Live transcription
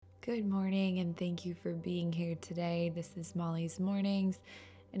Good morning, and thank you for being here today. This is Molly's Mornings.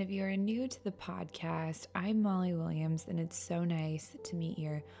 And if you are new to the podcast, I'm Molly Williams, and it's so nice to meet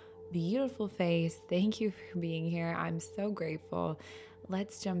your beautiful face. Thank you for being here. I'm so grateful.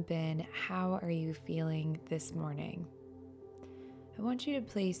 Let's jump in. How are you feeling this morning? I want you to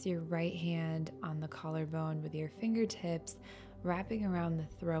place your right hand on the collarbone with your fingertips wrapping around the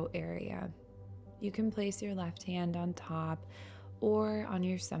throat area. You can place your left hand on top or on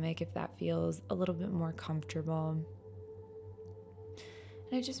your stomach if that feels a little bit more comfortable.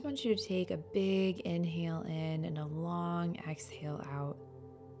 And I just want you to take a big inhale in and a long exhale out.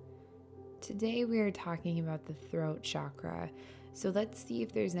 Today we are talking about the throat chakra. So let's see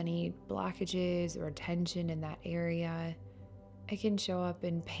if there's any blockages or tension in that area. It can show up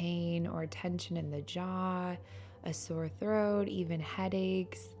in pain or tension in the jaw, a sore throat, even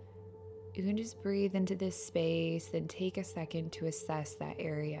headaches. You can just breathe into this space and take a second to assess that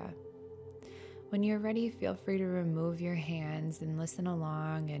area. When you're ready, feel free to remove your hands and listen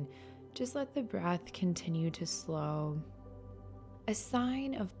along and just let the breath continue to slow. A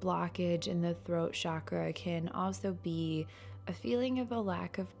sign of blockage in the throat chakra can also be a feeling of a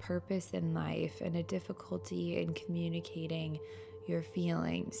lack of purpose in life and a difficulty in communicating your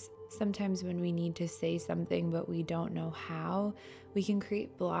feelings. Sometimes when we need to say something but we don't know how, we can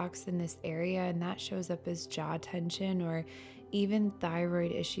create blocks in this area, and that shows up as jaw tension or even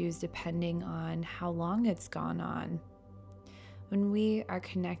thyroid issues depending on how long it's gone on. When we are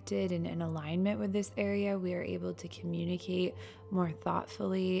connected and in alignment with this area, we are able to communicate more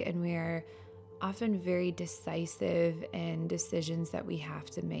thoughtfully, and we are often very decisive in decisions that we have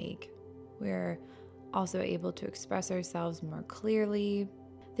to make. We're also able to express ourselves more clearly.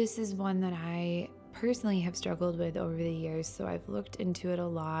 This is one that I personally have struggled with over the years, so I've looked into it a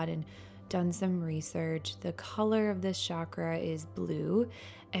lot and done some research. The color of this chakra is blue,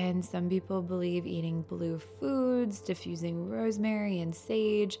 and some people believe eating blue foods, diffusing rosemary and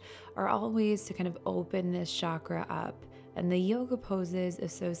sage are all ways to kind of open this chakra up. And the yoga poses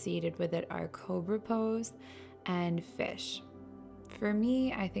associated with it are cobra pose and fish. For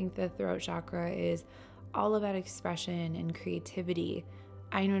me, I think the throat chakra is all about expression and creativity.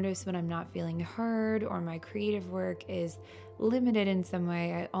 I notice when I'm not feeling heard or my creative work is limited in some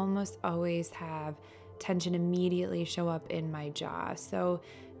way, I almost always have tension immediately show up in my jaw. So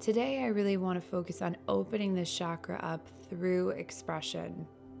today I really want to focus on opening this chakra up through expression.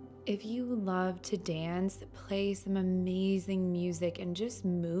 If you love to dance, play some amazing music and just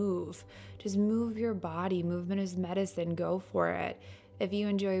move. Just move your body. Movement is medicine. Go for it. If you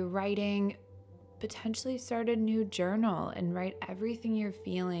enjoy writing, potentially start a new journal and write everything you're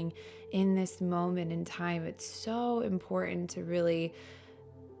feeling in this moment in time. It's so important to really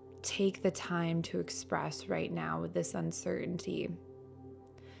take the time to express right now with this uncertainty.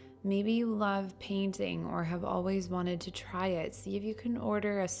 Maybe you love painting or have always wanted to try it. See if you can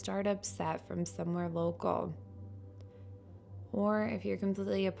order a startup set from somewhere local. Or if you're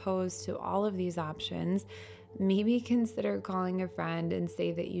completely opposed to all of these options, maybe consider calling a friend and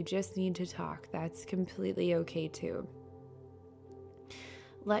say that you just need to talk. That's completely okay too.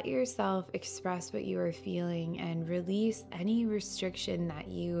 Let yourself express what you are feeling and release any restriction that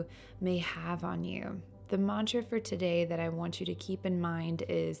you may have on you. The mantra for today that I want you to keep in mind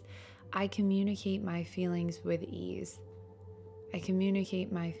is, I communicate my feelings with ease. I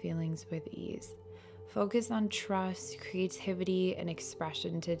communicate my feelings with ease. Focus on trust, creativity, and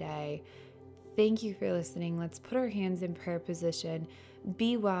expression today. Thank you for listening. Let's put our hands in prayer position.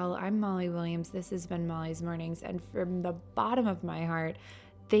 Be well. I'm Molly Williams. This has been Molly's Mornings. And from the bottom of my heart,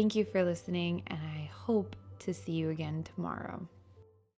 thank you for listening. And I hope to see you again tomorrow.